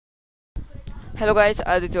Hello guys,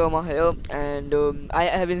 Aditya here, and I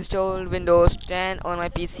have installed Windows 10 on my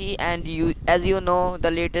PC. And as you know, the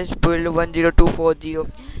latest build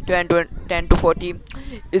 10240 10 to 40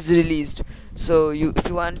 is released. So if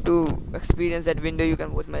you want to experience that window, you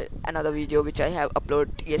can watch my another video which I have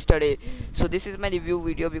uploaded yesterday. So this is my review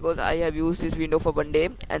video because I have used this window for one day,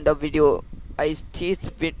 and the video I see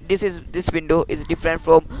this window is different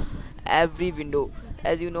from every window.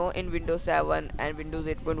 As you know, in Windows 7 and Windows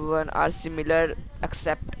 8.1 are similar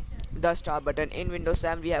except the start button. In Windows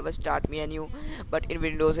 7 we have a start menu, but in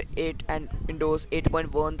Windows 8 and Windows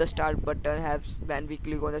 8.1 the start button has, when we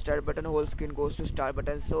click on the start button, whole screen goes to start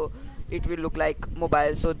button, so it will look like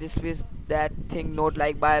mobile. So this is that thing not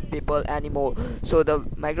like by people anymore. So the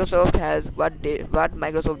Microsoft has what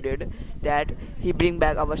Microsoft did, that he bring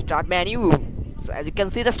back our start menu. So as you can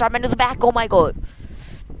see, the start menu is back. Oh my god.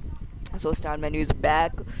 So start menu is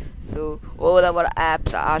back. So all our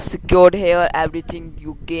apps are secured here. Everything,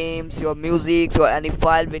 your games, your music, or any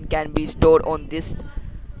file when can be stored on this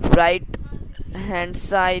right hand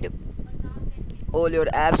side. All your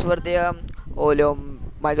apps were there, all your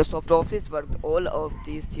Microsoft Office work, all of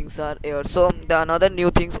these things are here. So the another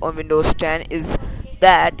new things on Windows 10 is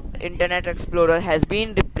that Internet Explorer has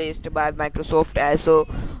been replaced by Microsoft Edge. So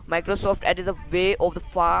Microsoft Edge is a way of the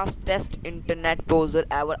fastest internet browser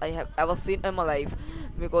ever I have ever seen in my life,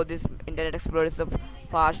 because this Internet Explorer is the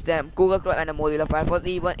fast than Google Chrome and a Mozilla Firefox,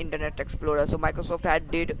 even Internet Explorer. So Microsoft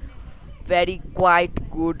had did very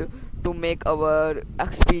quite good to make our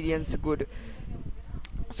experience good.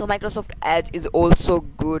 So Microsoft Edge is also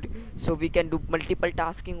good, so we can do multiple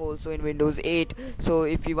tasking also in Windows 8. So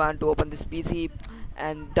if you want to open this PC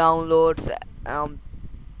and downloads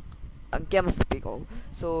can speak of.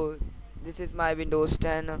 So this is my Windows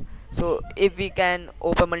 10. So if we can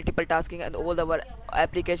open multiple tasking, and all our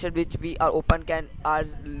application which we are open can are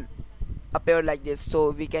appear like this.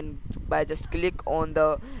 So we can by just click on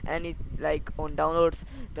the any like on downloads,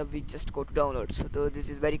 then we just go to downloads. So this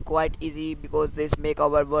is very quite easy because this make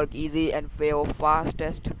our work easy and way of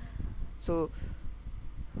fastest. So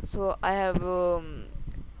I have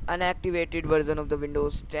unactivated version of the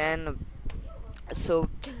Windows 10. So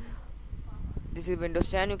this is Windows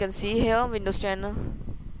 10. You can see here Windows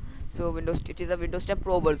 10. So it is a Windows 10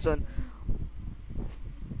 Pro version.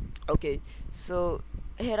 Okay, so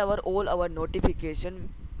here our all our notification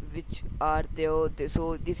which are there.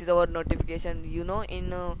 So this is our notification, you know,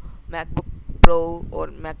 in MacBook Pro or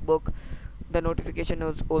MacBook the notification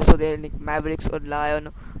is also there, like Mavericks or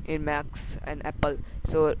Lion in Macs and Apple.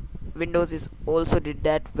 So Windows is also did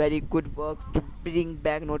that very good work to bring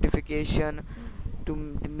back notification, to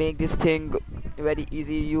make this thing very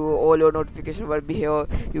easy. You all your notification will be here.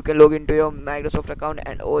 You can log into your Microsoft account,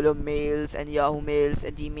 and all your mails and Yahoo mails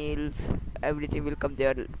and Gmails, everything will come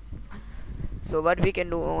there. So what we can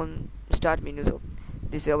do on start menu, so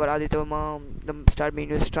this is our Aditya. The start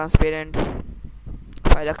menu is transparent.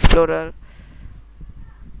 File Explorer,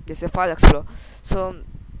 this is File Explorer. So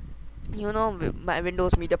you know, my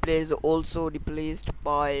Windows Media Player is also replaced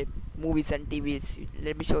by movies and TVs.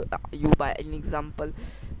 Let me show you by an example.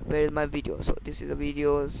 Where is my video? So this is the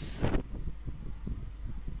videos.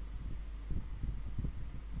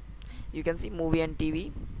 You can see movie and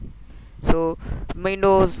TV. So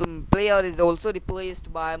Windows Player is also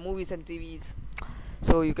replaced by movies and TVs.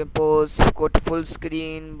 So you can pause, go to full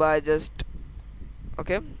screen by just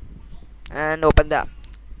okay, and open that.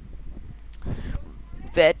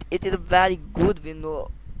 It is a very good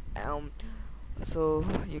window. So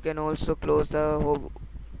you can also close the whole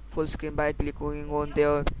full screen by clicking on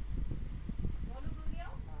there.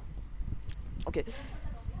 Okay,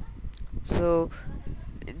 so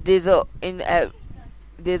there's a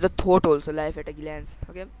thought also, life at a glance.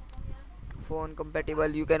 Okay, phone compatible.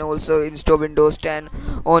 You can also install Windows 10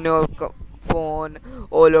 on your phone.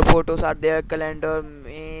 All your photos are there, calendar,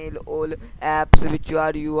 mail, all apps which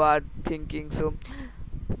you are thinking. So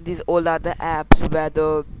these all are the apps where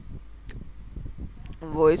the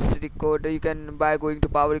voice recorder you can by going to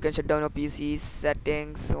power. You can shut down your PC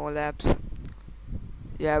settings, all apps.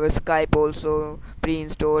 You have a Skype also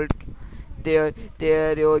pre-installed there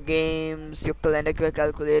your games, your calendar, your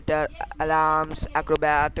calculator, alarms,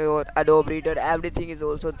 Acrobat or Adobe Reader, everything is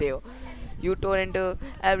also there. You torrent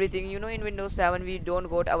everything. You know, in Windows 7 we don't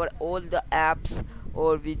got our all the apps,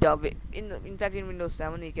 or in fact in Windows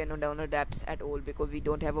 7 we cannot download apps at all because we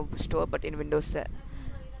don't have a store. But in Windows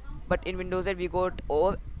 8 we got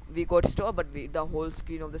store, but the whole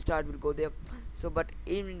screen of the start will go there. So but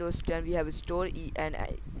in Windows 10 we have a store and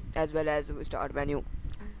as well as a start menu.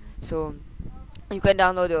 So you can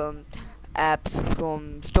download apps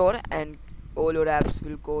from store, and all your apps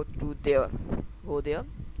will go to there. go there.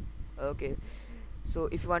 Okay, so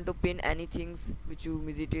if you want to pin any things which you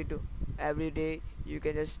visited every day, you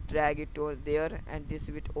can just drag it over there, and this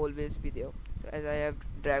will always be there. So as I have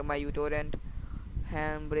dragged my uTorrent,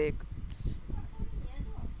 handbrake.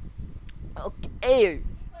 Okay,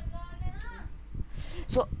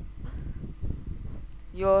 so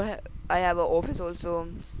I have a office also.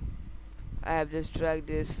 I have just dragged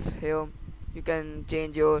this here. You can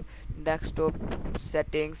change your desktop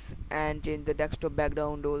settings and change the desktop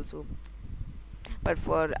background also. But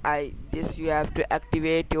for this you have to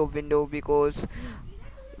activate your window, because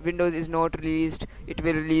Windows is not released. It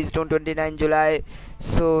will released on 29 July.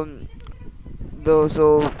 So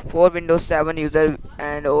for Windows 7 user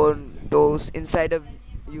and on those insider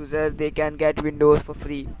user, they can get Windows for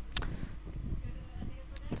free.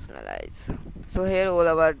 Personalize. So here all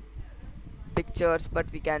our pictures,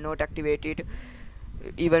 but we cannot activate it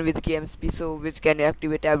even with KMSP, so which can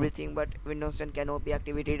activate everything, but Windows 10 cannot be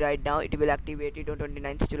activated right now. It will activate it on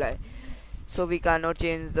 29th July. So we cannot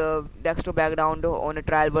change the desktop background on a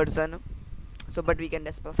trial version. So but we can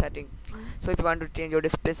display setting. So if you want to change your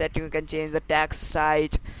display setting, you can change the text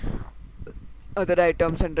size, other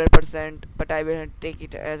items 100%, but I will take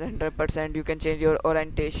it as 100%. You can change your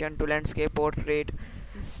orientation to landscape, portrait,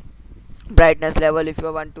 brightness level. If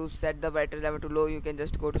you want to set the brightness level to low, you can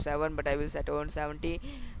just go to 7, but I will set on 70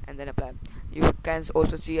 and then apply. You can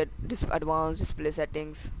also see advanced display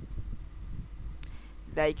settings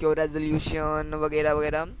like your resolution, वगैरह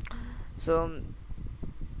वगैरह. So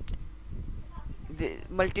the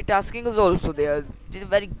multitasking is also there, which is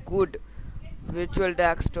very good. Virtual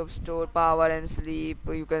desktop store power and sleep.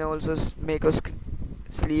 You can also make a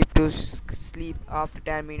sleep after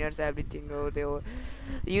 10 minutes, everything over there.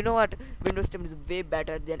 You know what, Windows 10 is way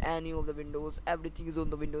better than any of the Windows. Everything is on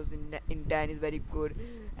the Windows in 10 is very good.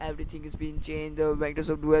 Everything is being changed. The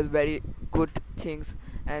Microsoft do has very good things,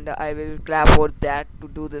 and I will clap for that to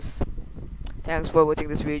do this. Thanks for watching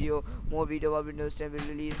this video. More video of Windows 10 will be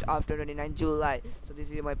released after 29 July. So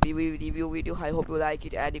this is my preview review video. I hope you like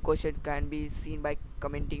it. Any question can be seen by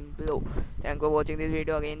commenting below. Thanks for watching this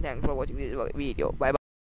video again. Thanks for watching this video. Bye bye.